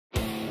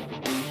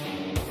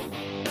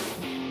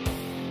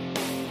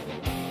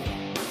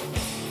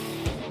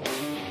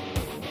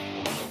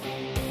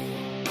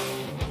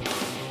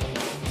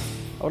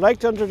I would like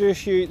to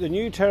introduce you the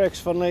new Terex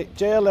Finlay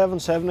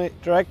J-1170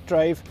 direct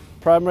drive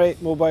primary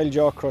mobile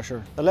jaw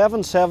crusher. The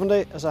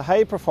 1170 is a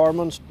high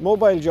performance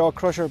mobile jaw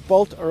crusher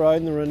built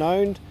around the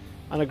renowned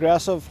and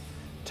aggressive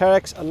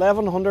Terex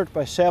 1100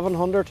 by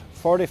 700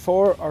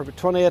 44 or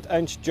 28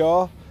 inch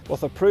jaw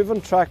with a proven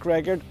track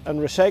record in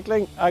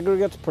recycling,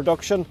 aggregate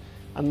production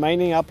and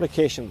mining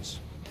applications.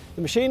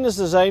 The machine is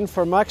designed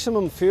for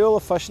maximum fuel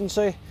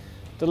efficiency,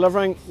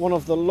 delivering one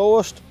of the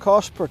lowest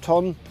cost per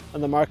tonne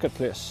in the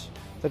marketplace.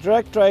 The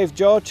direct drive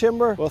jaw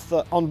chamber with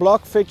the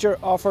unblock feature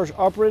offers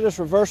operators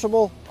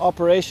reversible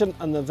operation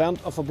in the event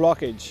of a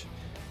blockage.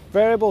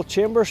 Variable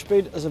chamber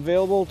speed is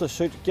available to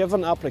suit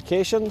given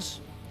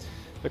applications.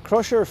 The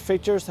crusher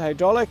features the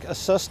hydraulic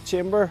assist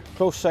chamber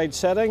close side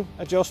setting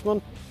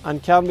adjustment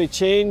and can be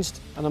changed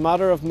in a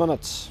matter of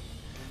minutes.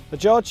 The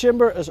jaw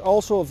chamber is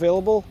also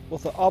available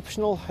with the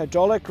optional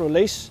hydraulic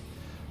release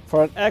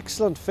for an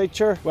excellent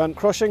feature when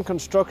crushing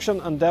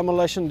construction and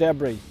demolition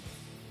debris.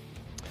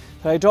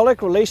 The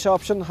hydraulic release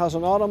option has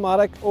an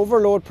automatic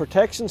overload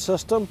protection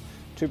system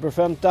to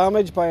prevent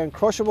damage by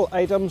uncrushable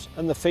items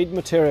in the feed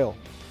material.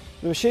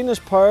 The machine is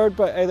powered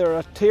by either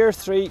a Tier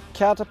 3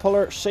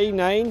 Caterpillar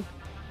C9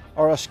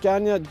 or a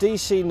Scania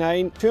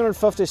DC9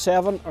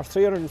 257 or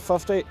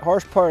 350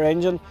 horsepower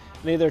engine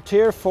in either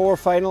Tier 4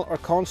 final or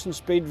constant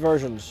speed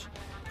versions.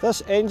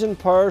 This engine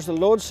powers the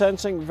load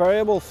sensing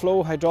variable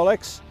flow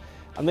hydraulics,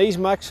 and these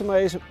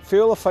maximise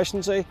fuel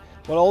efficiency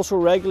while also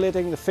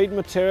regulating the feed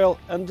material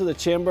into the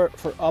chamber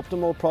for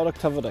optimal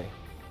productivity.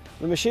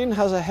 The machine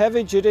has a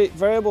heavy duty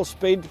variable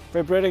speed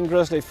vibrating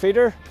grizzly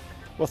feeder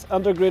with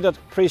integrated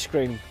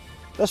pre-screen.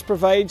 This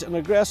provides an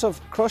aggressive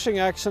crushing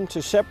action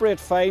to separate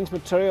fines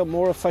material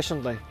more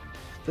efficiently.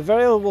 The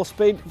variable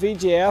speed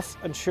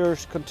VGF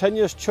ensures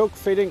continuous choke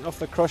feeding of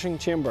the crushing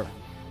chamber.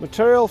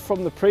 Material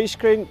from the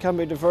pre-screen can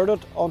be diverted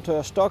onto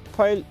a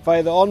stockpile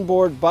via the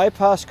onboard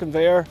bypass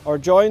conveyor or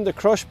join the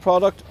crushed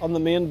product on the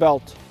main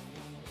belt.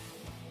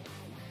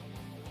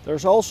 There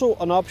is also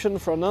an option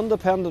for an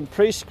independent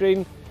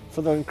pre-screen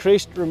for the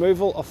increased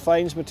removal of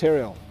fines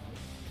material.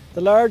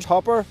 The large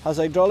hopper has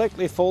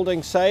hydraulically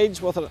folding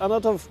sides with an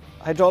innovative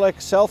hydraulic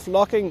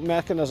self-locking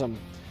mechanism.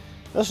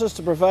 This is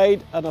to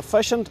provide an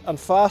efficient and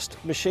fast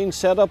machine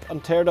setup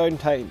and teardown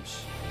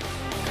times.